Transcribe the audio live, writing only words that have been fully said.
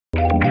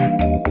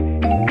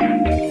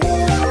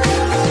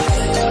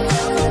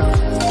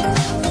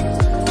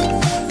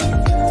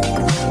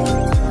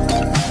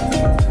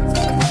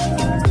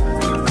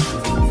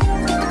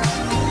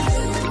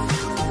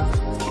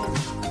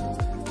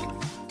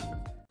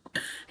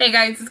Hey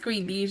guys, it's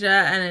Queendija,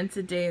 and in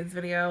today's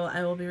video,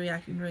 I will be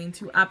reacting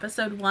to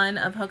episode 1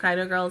 of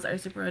Hokkaido Girls Are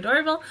Super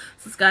Adorable.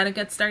 So let's gotta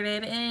get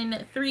started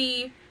in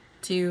 3,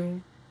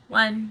 2,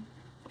 1,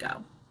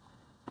 go.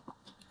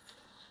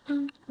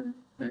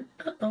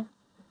 Uh-oh.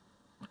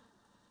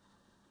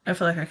 I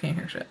feel like I can't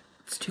hear shit.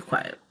 It's too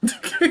quiet.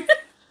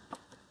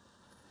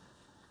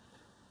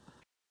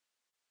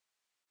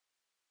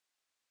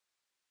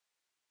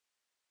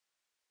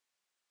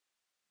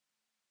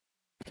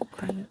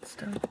 Quiet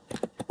still.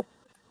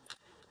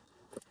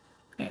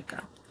 There you go.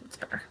 It's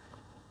better.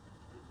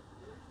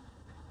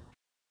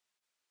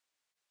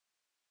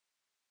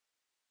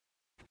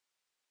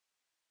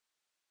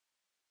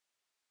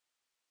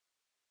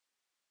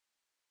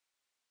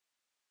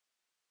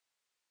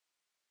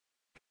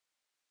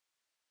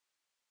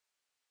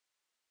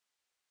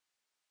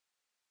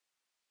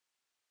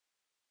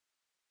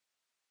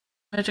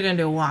 What you gonna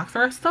do? Walk the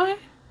rest of the way?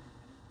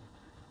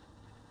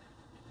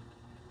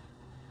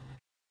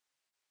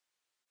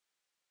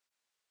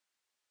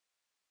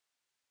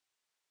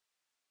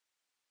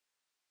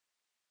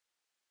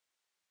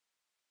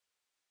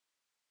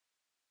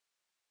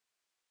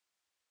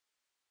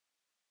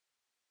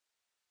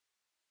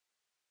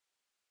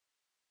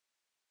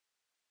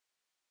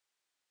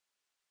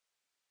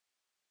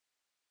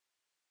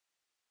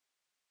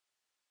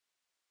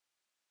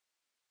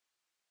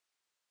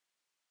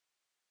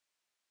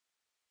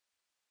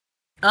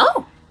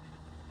 Oh!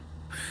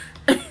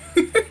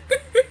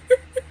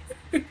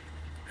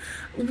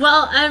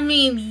 Well, I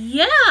mean,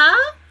 yeah.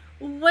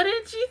 What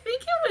did you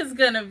think it was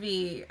gonna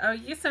be? Oh,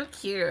 you're so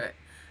cute.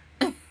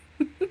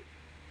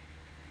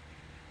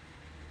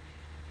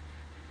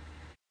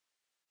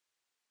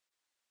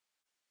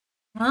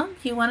 Well,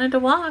 he wanted to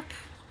walk.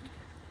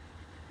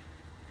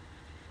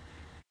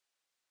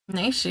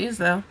 Nice shoes,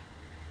 though.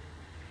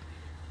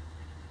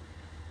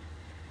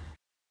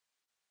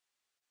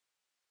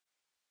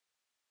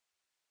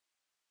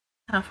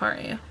 How far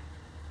are you?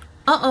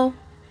 Uh-oh.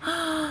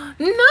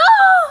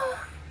 No!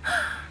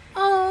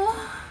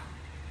 Oh.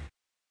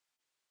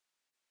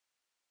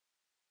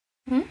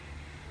 Hmm?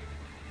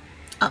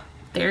 Oh,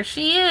 there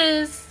she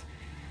is.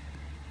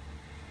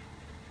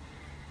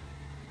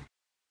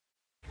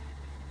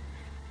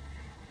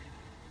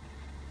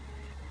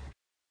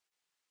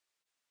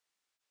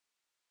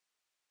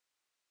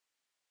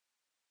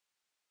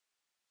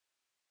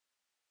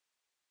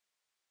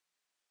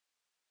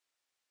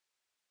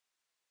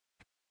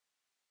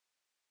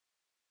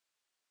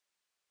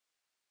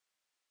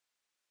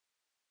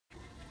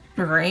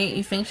 Right?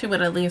 You think she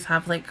would at least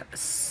have, like,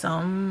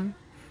 some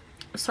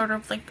sort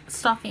of, like,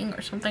 stocking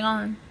or something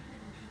on.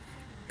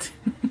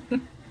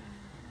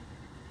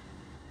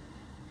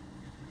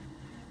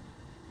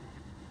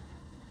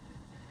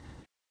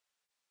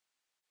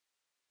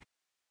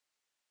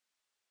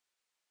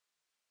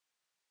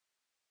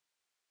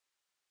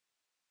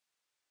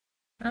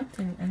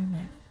 Nothing in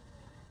there.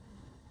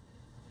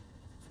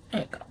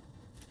 There you go.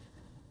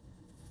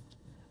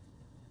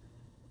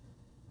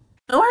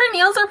 Oh, her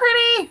nails are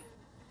pretty!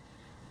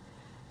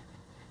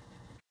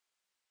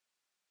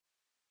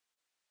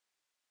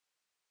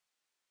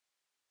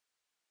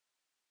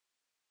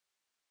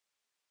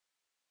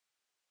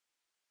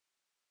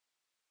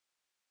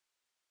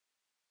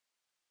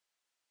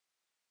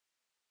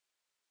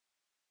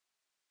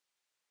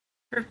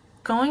 You're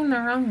going the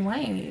wrong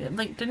way.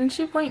 Like, didn't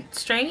she point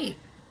straight?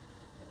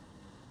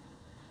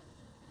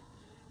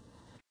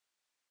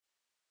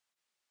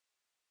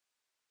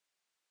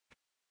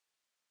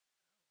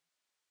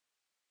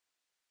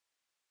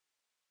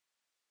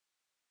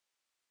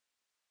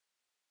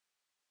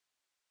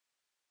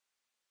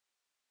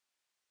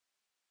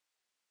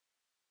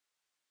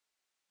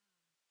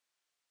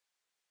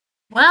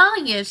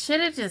 Well, you should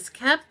have just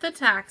kept the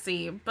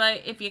taxi.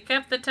 But if you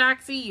kept the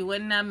taxi, you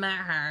wouldn't have met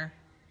her.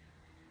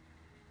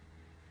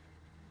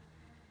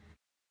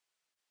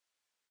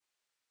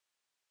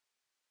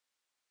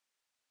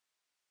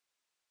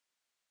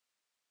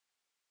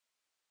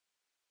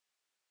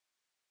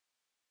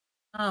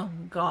 Oh,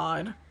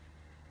 God.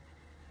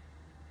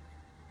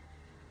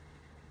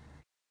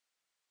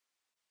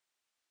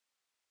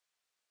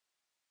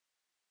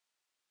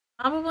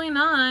 Probably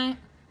not.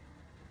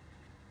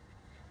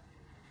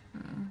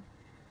 Hmm.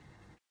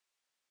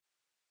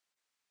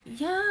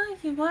 Yeah,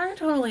 you are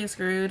totally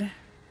screwed.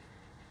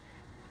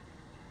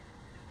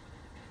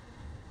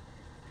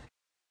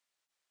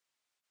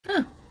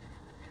 Huh.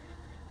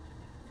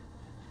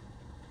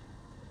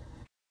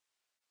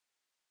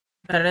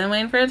 Better than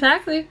waiting for a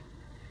taxi.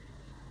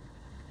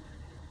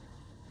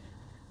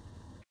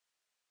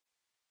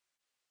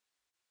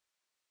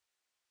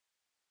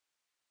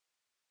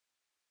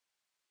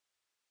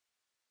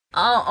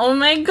 Oh, oh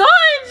my God,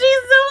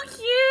 she's so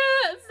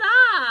cute.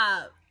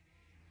 Stop.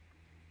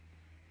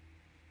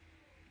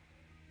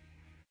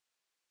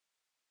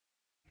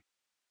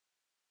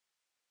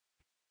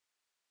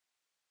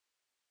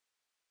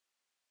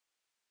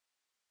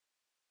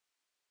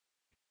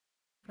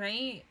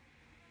 Right?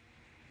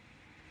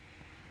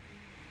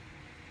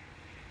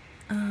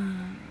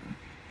 Um,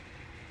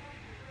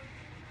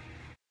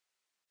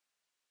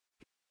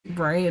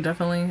 Right,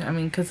 definitely. I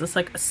mean, because it's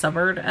like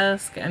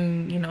suburb-esque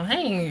and,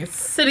 hey,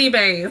 city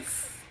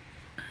base.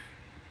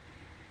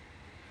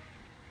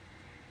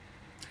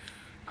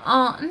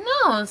 Oh,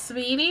 no,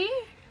 sweetie.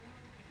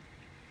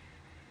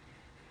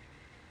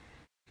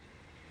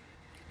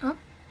 Oh.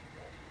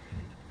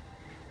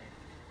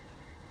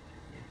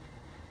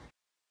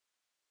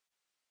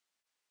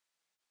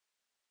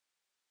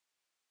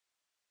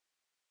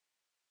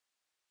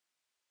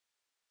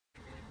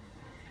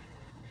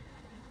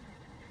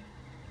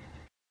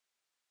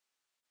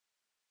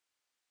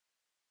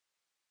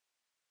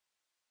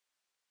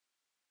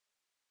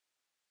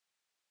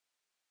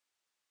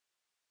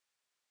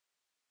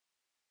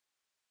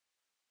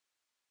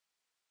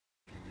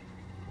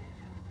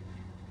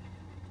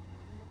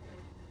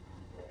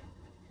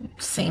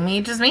 Same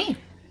age as me.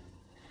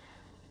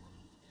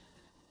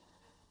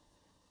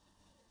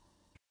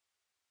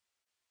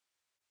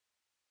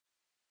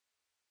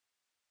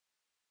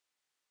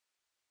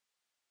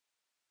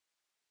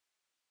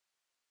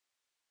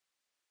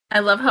 I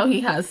love how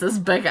he has this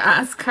big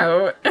ass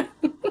coat.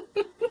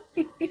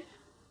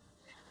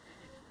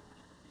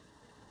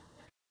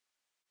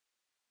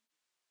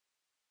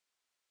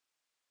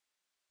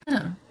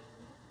 Yeah.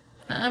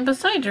 And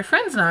besides, your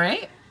friend's not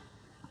right.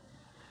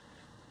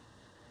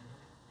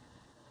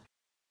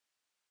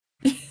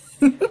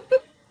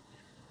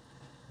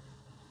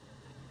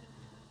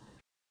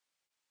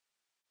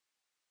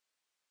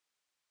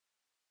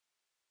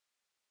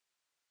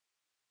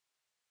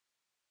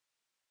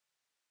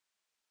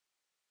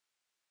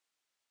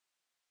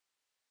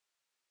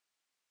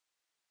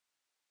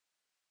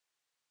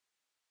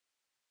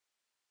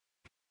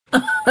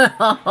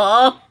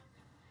 Oh,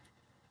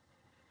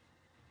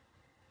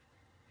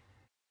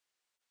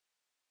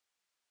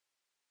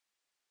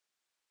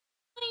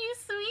 you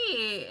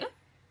sweet.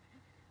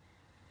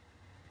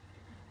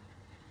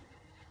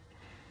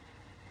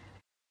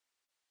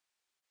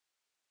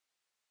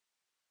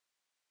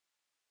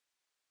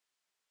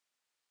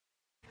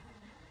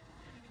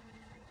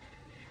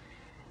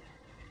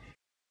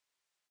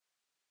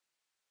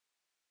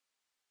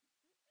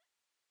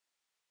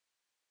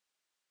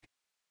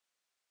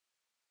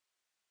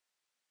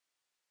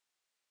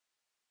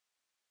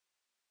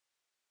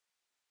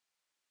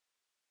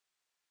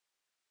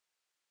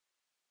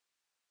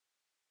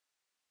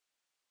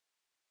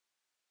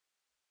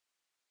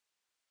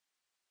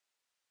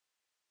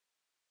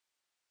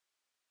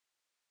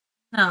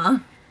 No.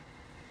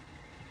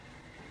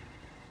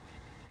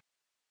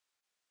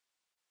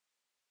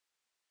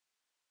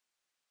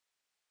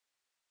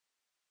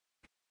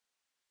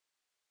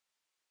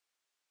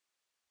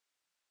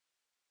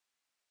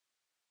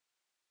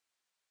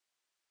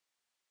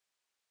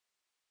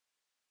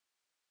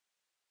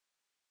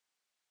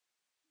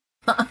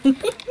 You're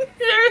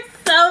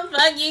so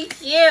fucking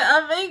cute.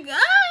 Oh my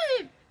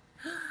god.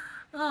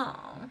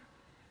 Oh,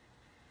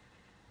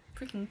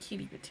 freaking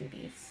cutie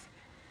patooties.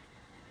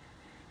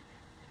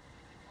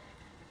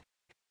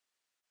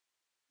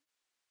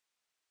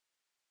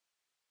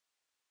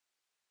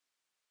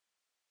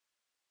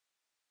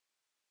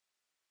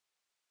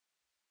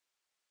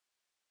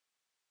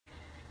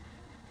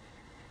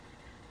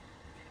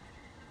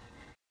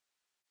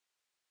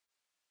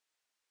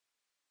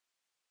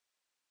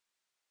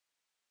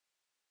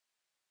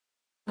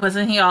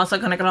 Wasn't he also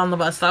gonna get on the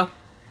bus though?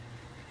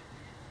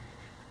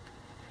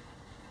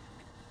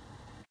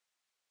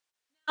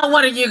 Now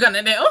what are you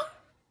gonna do?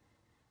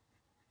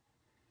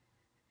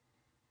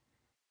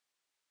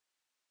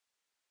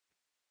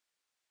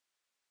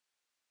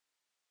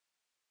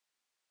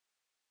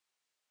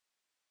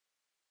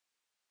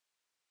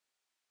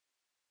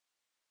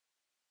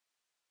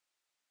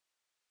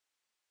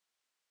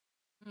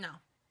 No.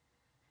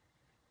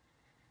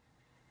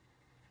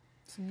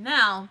 So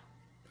now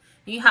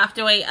you have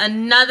to wait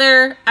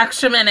another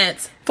extra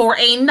minutes for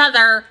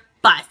another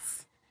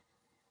bus.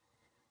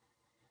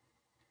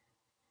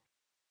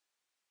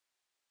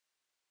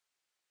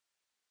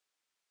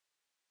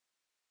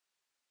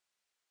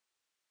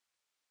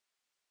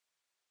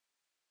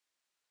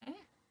 Okay.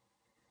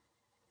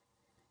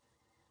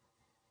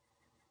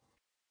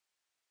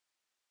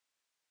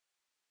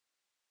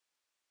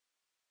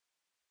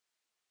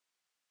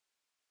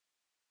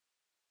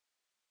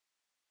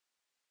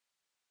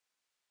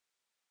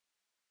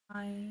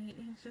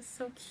 He's just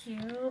so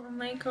cute. Oh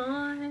my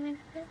god.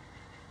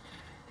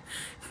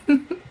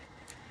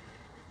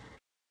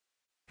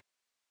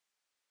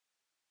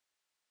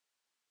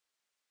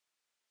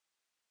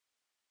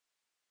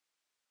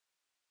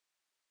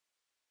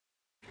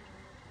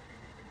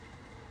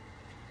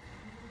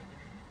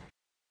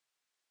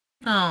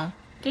 Oh,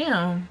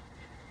 damn.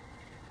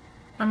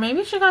 Or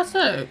maybe she got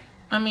sick.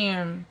 I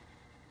mean,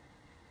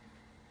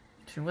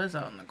 she was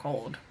out in the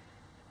cold.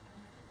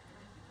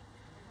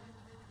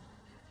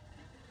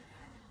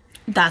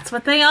 That's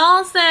what they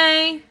all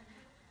say.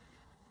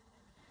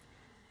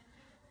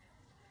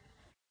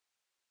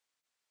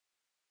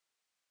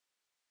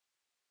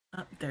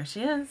 Oh, there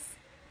she is.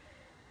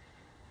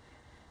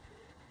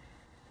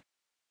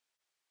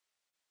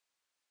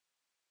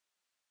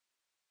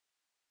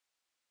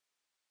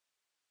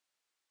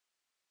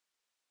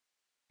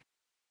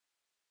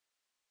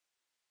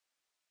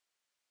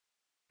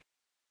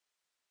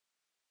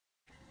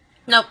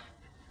 Nope.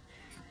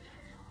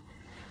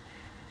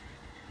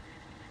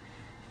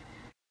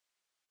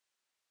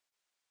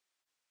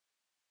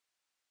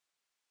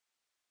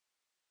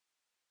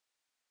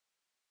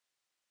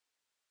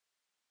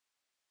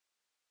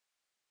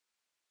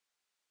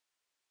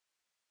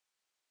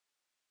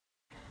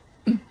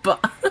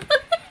 But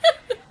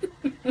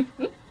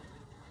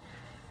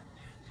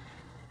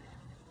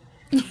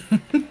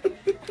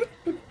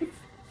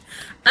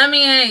I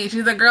mean, hey,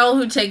 she's a girl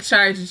who takes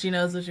charge and she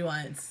knows what she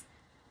wants.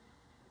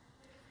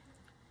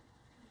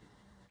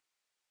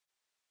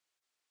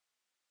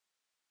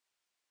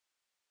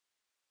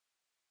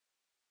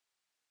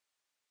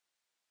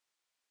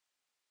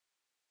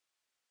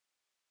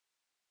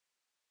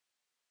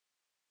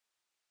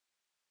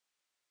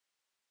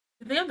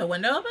 Did they have the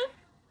window open?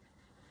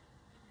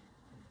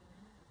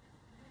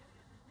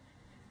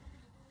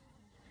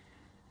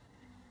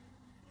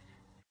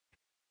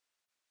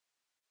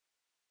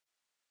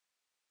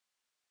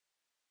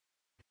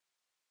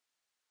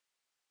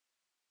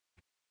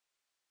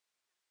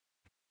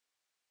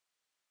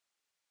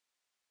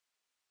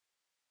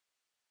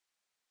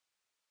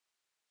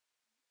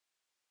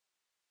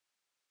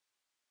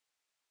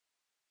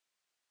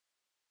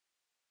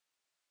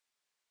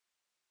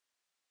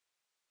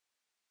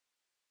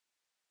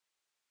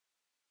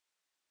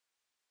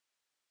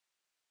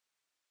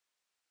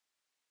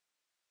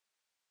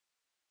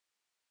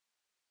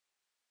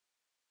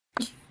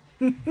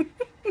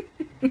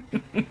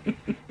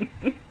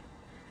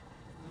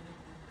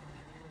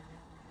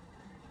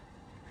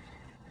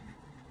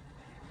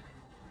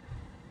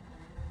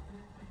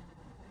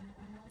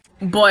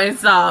 Boy,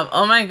 stop.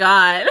 Oh my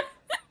god.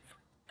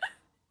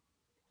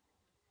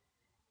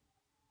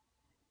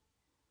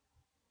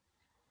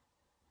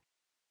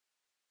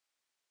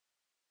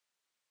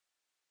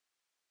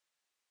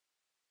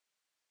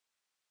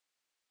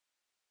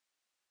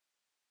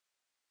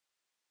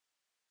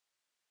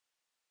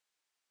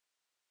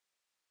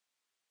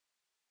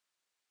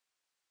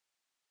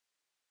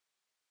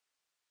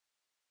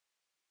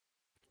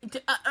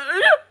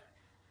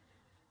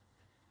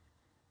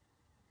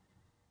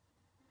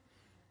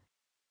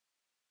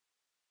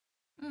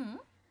 Mm.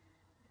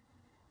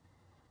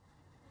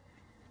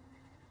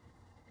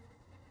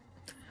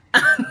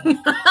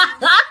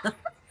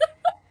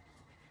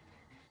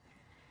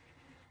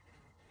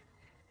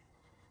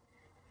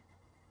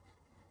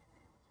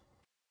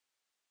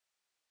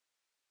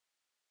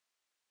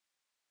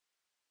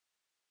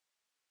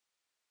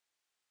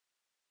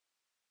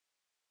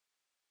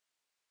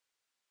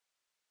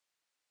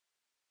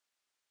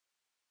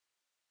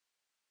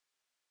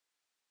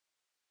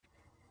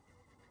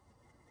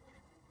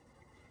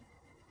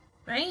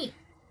 Right.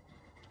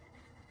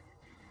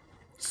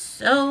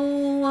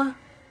 So,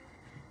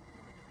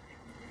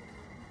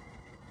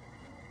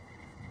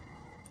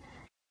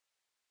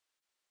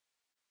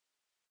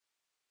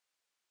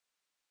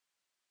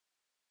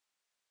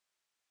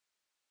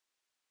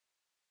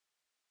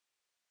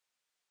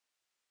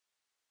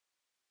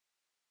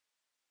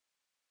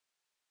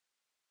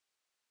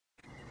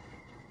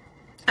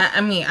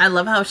 I mean, I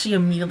love how she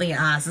immediately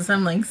asks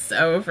him like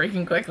so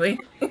freaking quickly.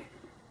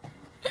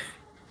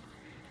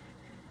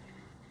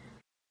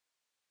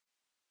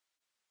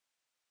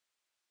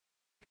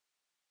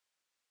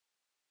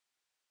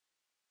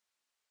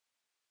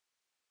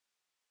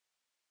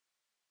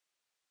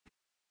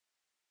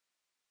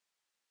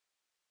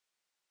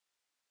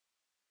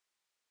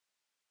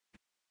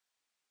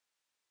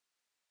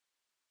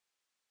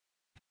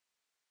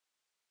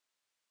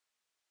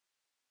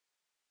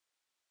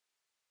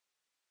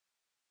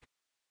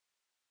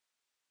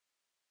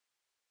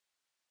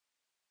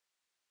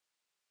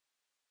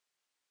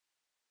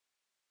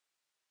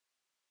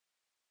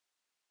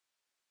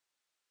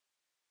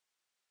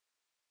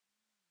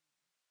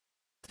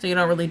 So you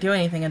don't really do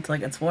anything until it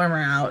gets warmer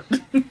out.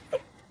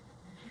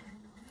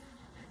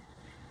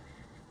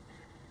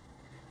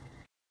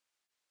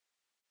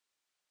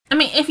 I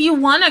mean, if you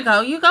want to go,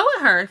 you go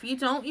with her. If you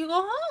don't, you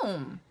go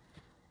home.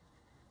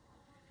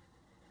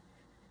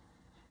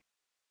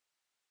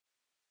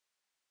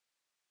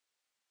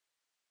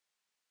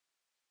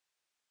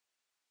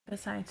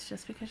 Besides,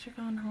 just because you're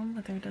going home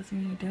with her doesn't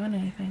mean you're doing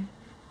anything.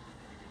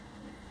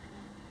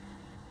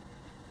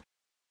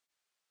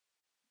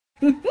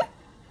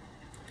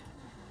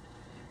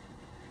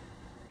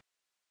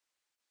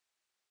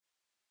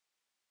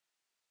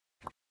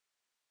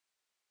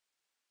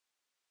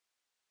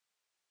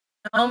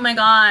 Oh my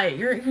god,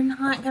 you're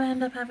not gonna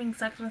end up having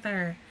sex with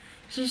her.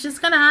 She's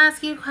just gonna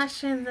ask you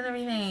questions and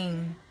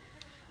everything.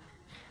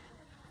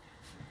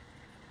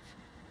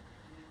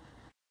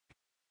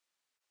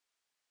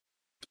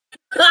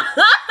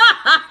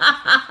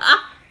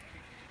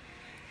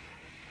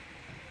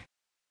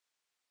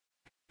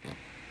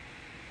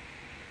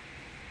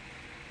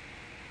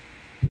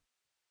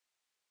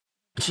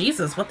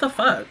 Jesus, what the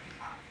fuck?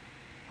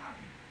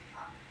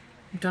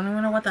 Don't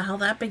even know what the hell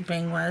that Big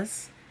Bang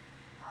was.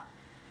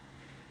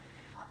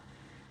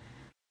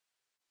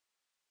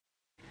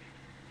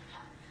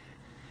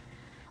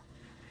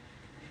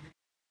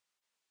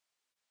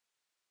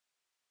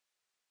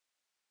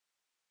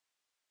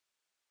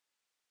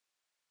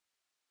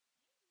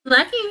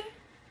 Lucky.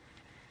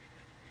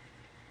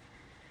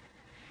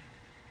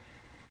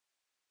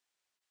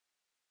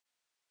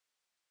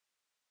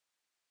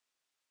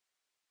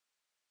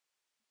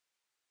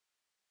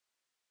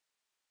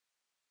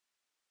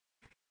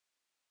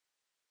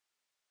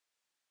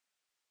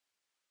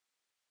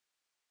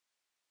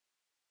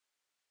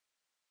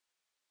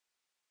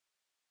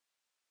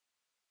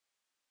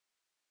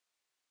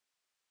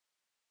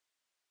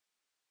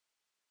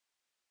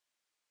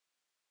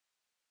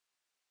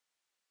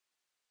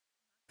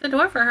 The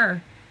door for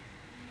her.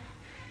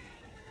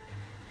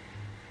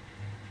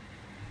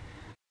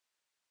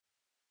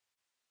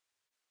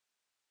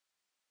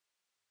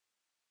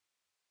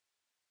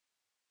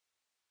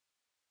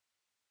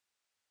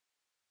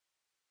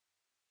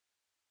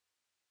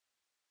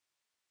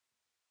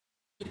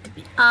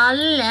 All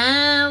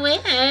the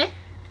way.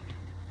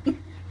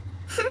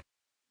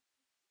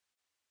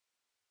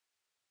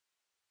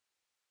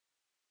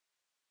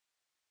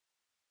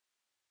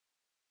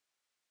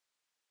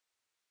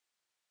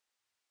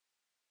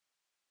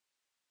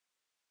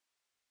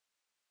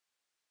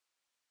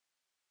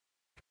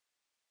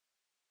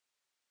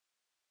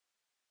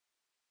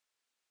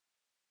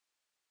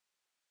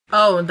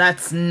 Oh,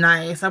 that's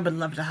nice. I would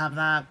love to have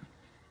that.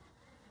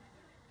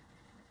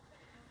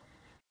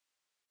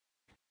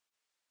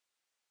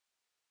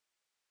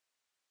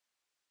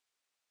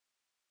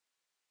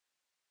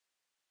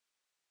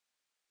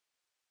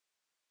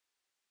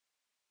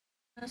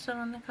 Sit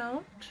on the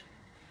couch.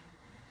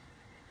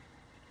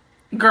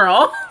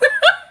 Girl.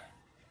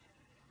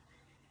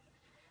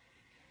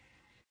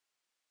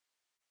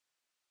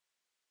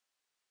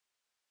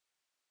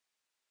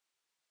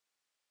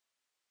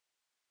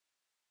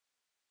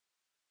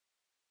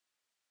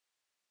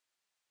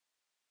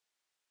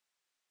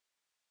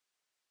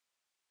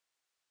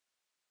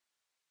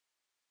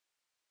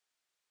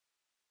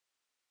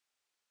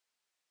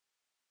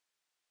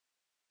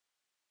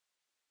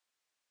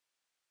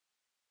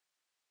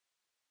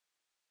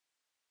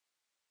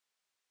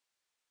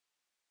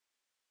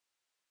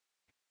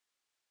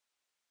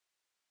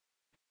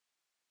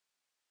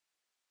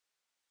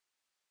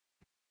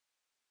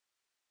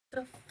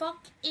 The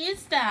fuck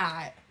is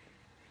that?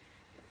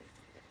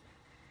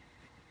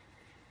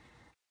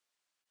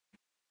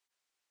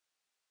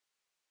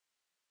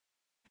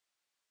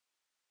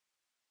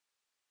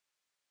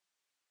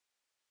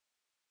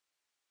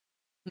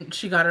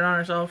 She got it on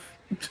herself.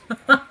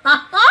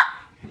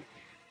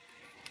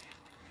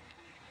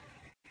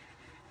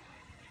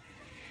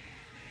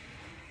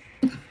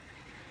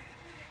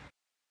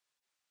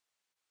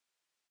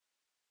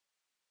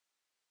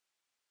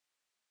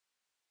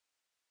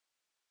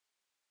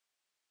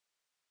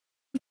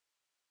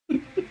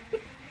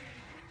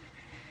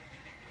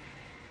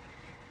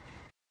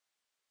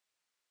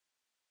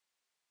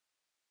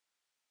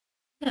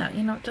 Yeah,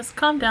 just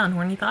calm down,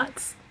 horny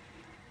thoughts.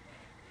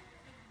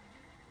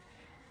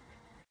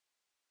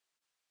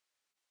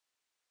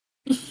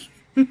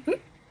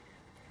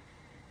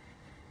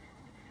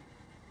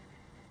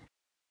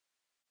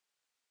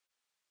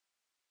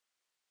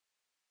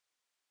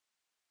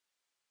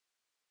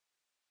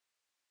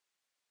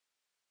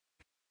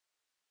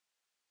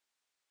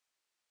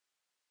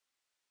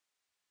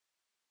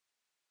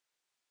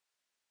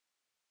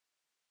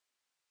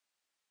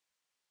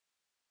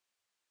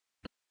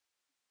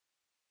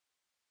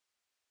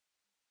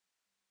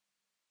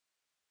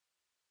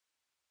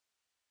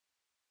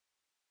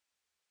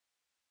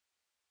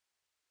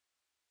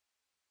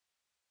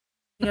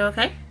 You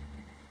okay?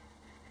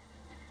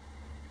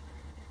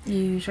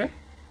 You sure?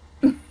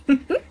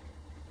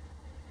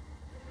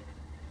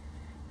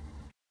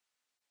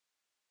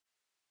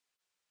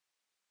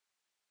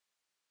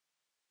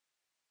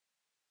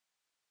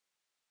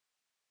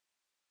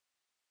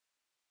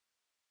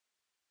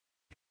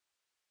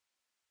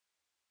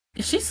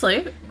 Is she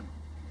asleep?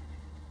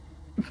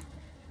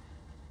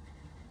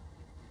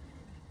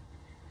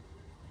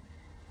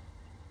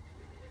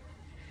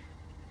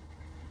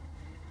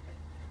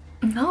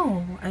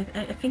 No, I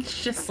think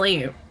she's just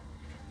asleep.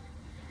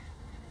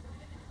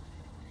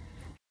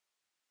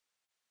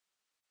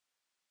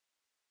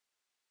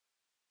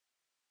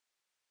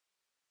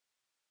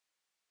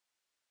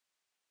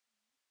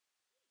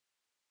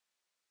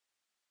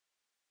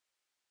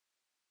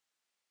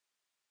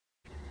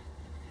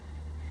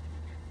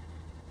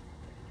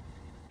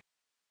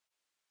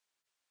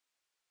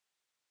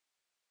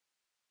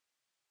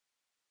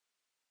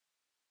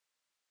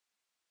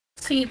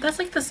 See, that's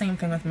like the same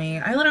thing with me.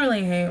 I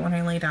literally hate when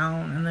I lay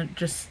down and then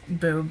just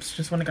boobs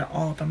just want to go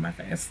all up on my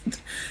face.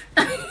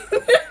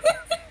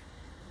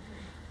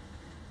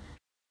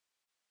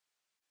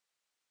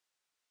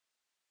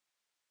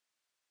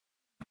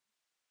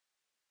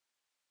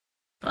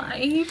 Why?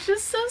 He's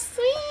just so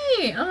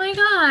sweet. Oh my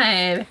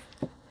god.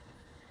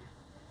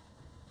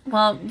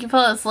 Well, you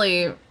fell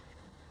asleep.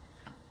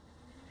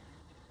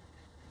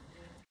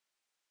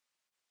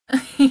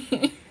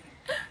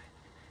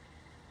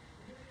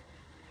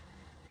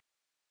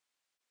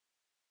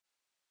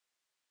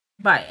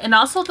 Right, and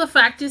also the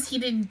fact is he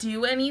didn't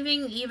do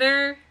anything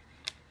either.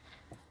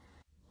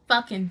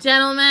 fucking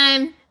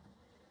gentlemen.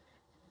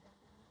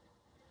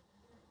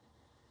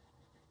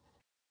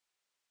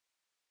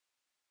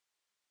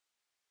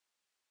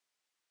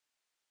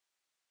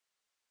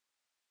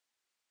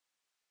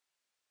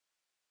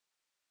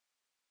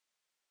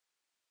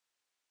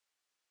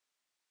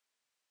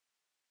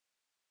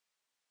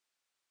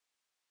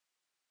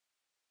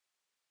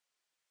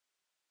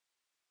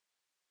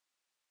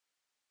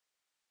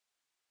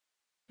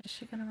 Is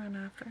she gonna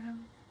run after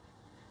him?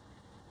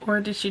 Or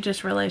did she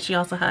just realize she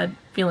also had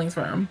feelings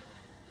for him?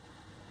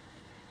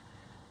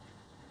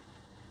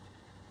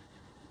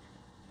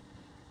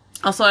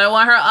 Also, I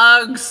want her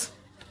Uggs.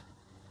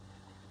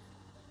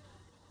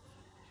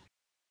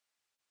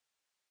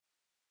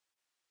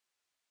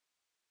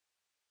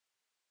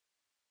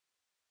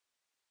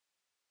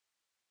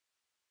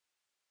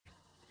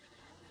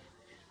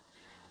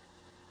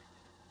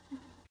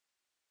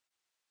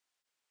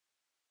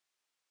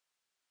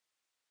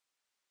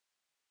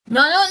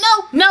 No, no,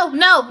 no, no,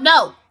 no,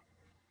 no.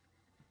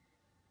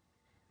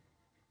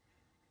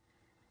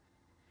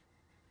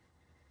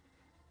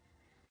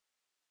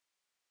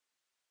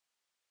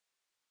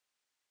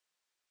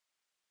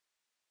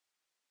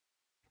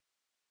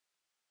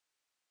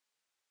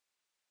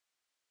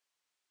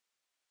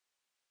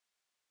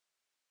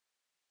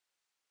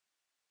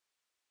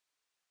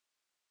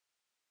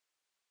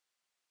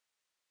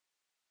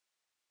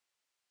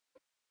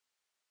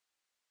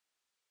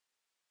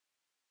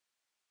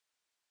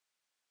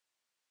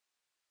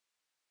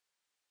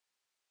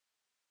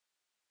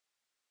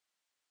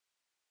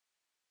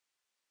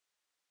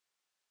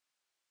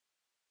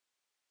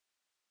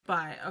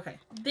 Bye. Okay.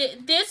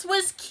 This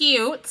was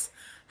cute.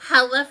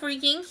 Hella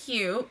freaking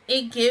cute.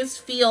 It gives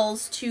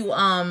feels to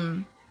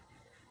not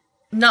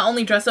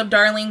only Dress Up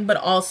Darling but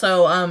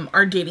also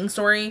our dating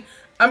story.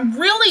 I'm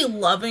really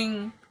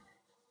loving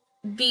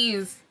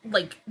these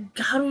like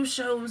gato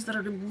shows that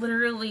are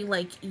literally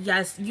like,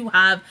 yes, you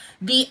have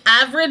the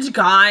average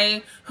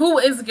guy who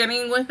is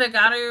getting with a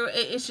gato.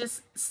 It's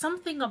just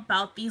something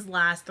about these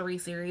last three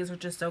series are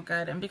just so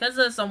good, and because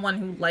of someone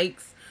who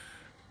likes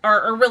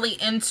are really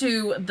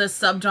into the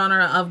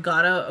subgenre of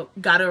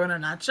gato in a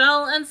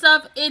nutshell and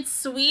stuff, it's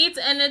sweet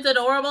and it's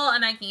adorable,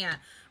 and I can't.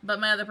 But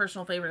my other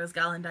personal favorite is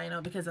Gal and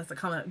Dino because that's a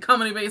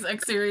comedy-based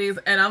X series,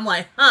 and I'm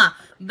like, huh,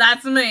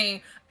 that's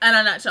me in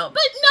a nutshell.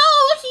 But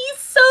no, he's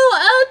so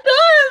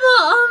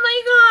adorable. Oh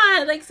my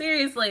god, like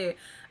seriously.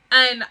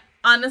 And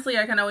honestly,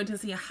 I cannot wait to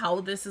see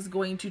how this is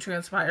going to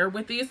transpire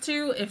with these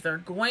two, if they're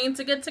going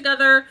to get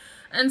together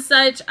and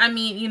such. I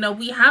mean, you know,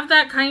 we have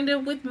that kind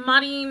of with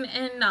Marin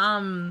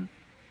and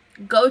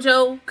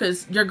Gojo,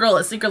 because your girl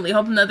is secretly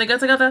hoping that they get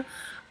together.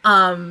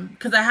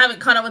 Because I haven't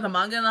caught up with the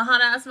manga in a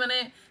hot ass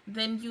minute.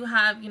 Then you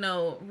have, you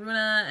know,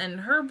 Runa and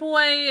her boy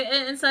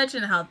and such,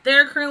 and how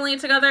they're currently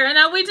together, and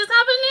now we just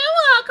have a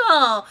new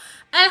couple,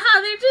 and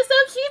how they're just so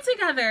cute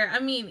together. I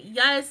mean,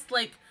 yes,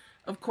 like,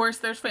 of course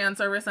there's fan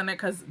service in it,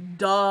 because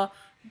duh,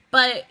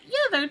 but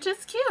yeah, they're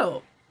just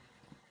cute.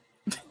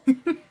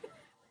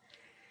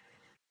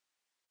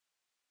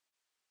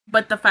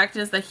 But the fact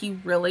is that he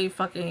really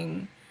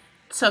fucking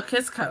took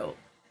his coat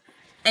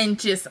and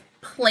just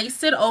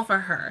placed it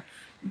over her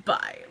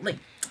by, like,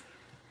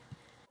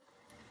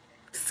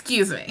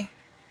 excuse me.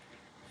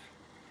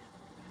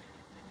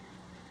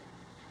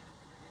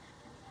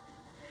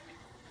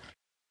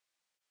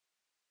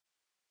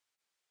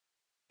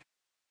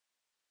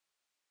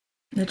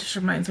 It just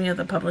reminds me of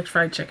the Publix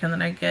fried chicken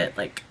that I get.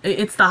 Like,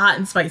 it's the hot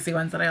and spicy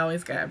ones that I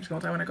always get. I'm just going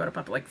to tell when I go to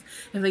Publix.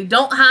 If they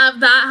don't have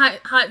that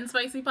hot and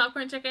spicy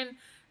popcorn chicken,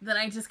 then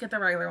I just get the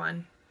regular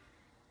one.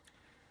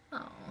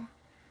 Oh,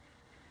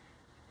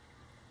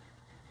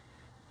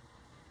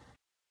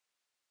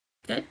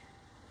 good.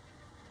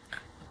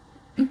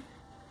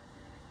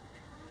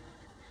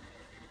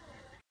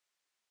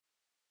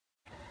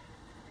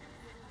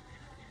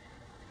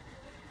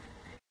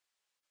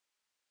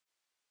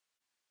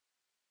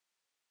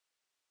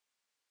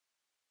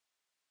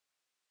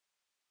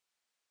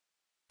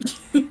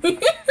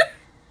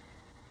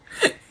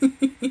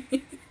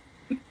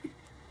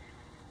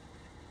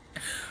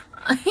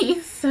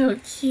 He's so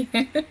cute.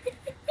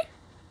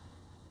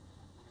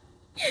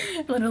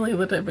 Literally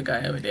the type of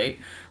guy I would date.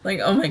 Like,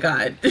 oh my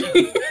god.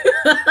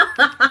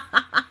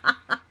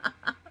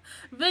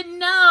 But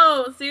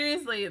no,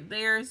 seriously,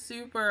 they're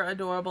super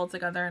adorable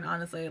together, and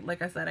honestly,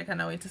 like I said, I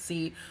cannot wait to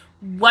see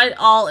what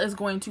all is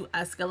going to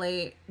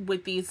escalate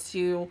with these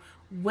two,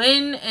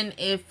 when and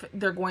if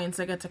they're going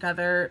to get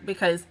together,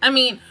 because I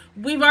mean,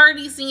 we've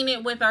already seen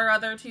it with our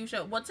other two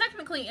shows. Well,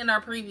 technically in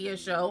our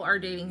previous show, our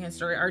dating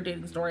history, our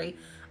dating story,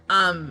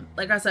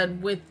 like I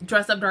said, with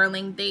Dress Up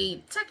Darling,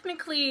 they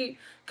technically,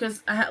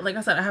 because like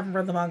I said, I haven't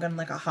read the manga in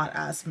like a hot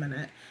ass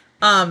minute.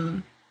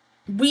 um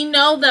we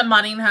know that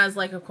Marin has,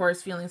 like, of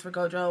course, feelings for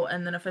Gojo,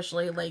 and then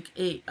officially, like,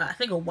 I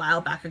think a while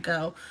back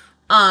ago,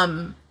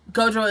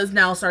 Gojo is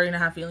now starting to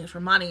have feelings for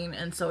Marin,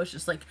 and so it's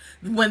just like,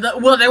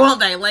 well, they won't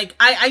they? Like,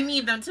 I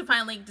need them to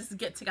finally just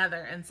get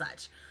together and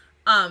such.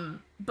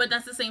 But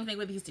that's the same thing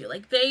with these two.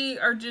 Like, they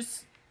are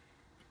just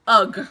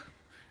ugh,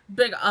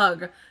 big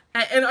ugh.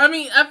 And I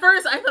mean, at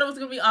first I thought it was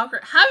gonna be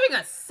awkward having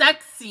a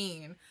sex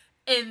scene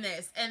in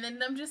this, and then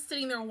I'm just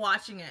sitting there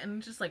watching it,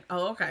 and just like,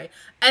 oh, okay.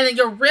 And then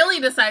you're really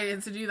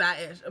decided to do that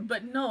ish,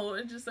 but no,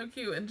 it's just so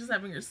cute, and just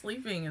having her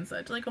sleeping and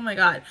such, like, oh my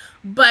god.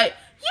 But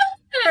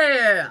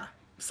yeah,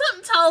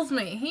 something tells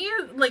me he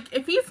is like,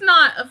 if he's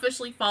not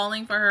officially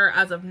falling for her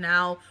as of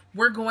now,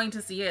 we're going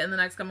to see it in the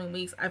next coming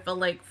weeks. I feel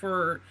like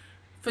for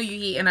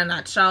Yuki, in a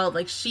nutshell,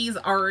 like, she's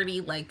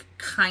already like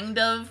kind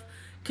of,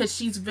 because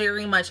she's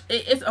very much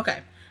it's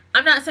okay.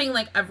 I'm not saying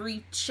like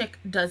every chick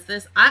does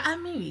this. I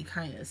maybe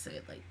kind of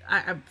say like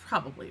I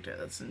probably do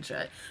this and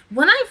shit.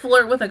 When I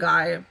flirt with a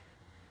guy,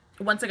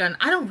 once again,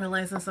 I don't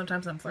realize that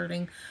sometimes I'm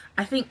flirting.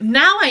 I think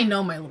now I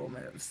know my little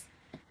moves.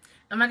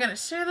 Am I gonna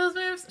share those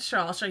moves? Sure,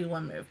 I'll show you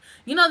one move.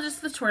 You know,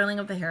 just the twirling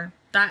of the hair.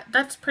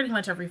 That's pretty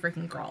much every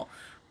freaking girl.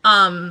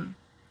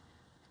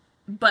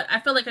 But I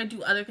feel like I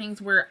do other things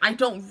where I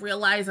don't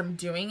realize I'm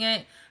doing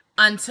it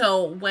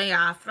until way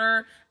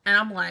after, and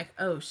I'm like,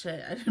 oh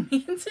shit, I didn't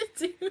mean to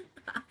do that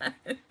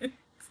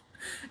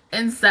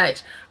and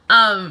such.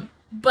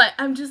 But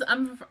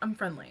I'm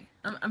friendly.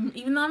 I'm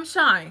even though I'm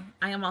shy,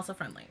 I am also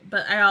friendly.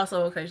 But I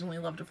also occasionally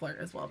love to flirt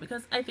as well,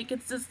 because I think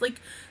it's just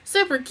like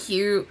super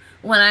cute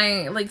when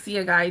I like see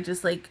a guy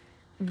just like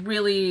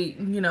really,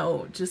 you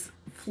know, just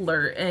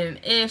flirt and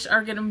ish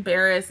or get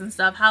embarrassed and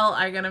stuff. How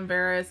I get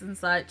embarrassed and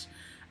such.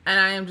 And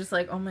I am just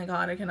like, oh my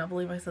god, I cannot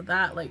believe I said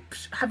that. Like,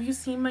 have you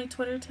seen my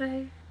Twitter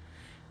today?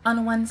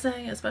 On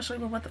Wednesday, especially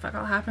with what the fuck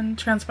all happened,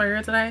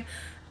 transpired today.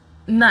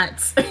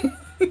 Nuts.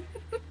 But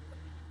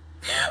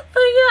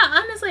yeah,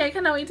 honestly, I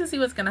cannot wait to see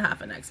what's gonna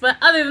happen next. But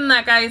other than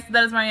that, guys,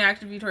 that is my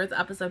reaction view towards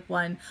episode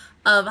 1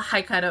 of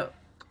Hokkaido.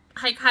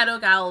 Hokkaido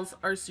gals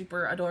are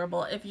super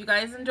adorable. If you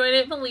guys enjoyed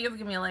it, please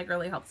give me a like,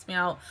 really helps me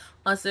out.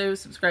 Also,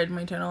 subscribe to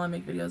my channel. I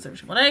make videos every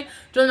single day.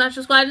 Join the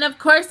Metro Squad, and of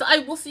course, I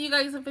will see you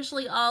guys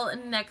officially all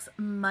next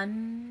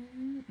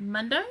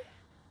Monday?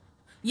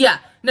 Yeah,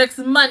 next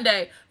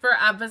Monday for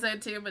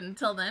episode 2. But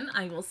until then,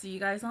 I will see you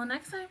guys all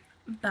next time.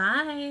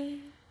 Bye.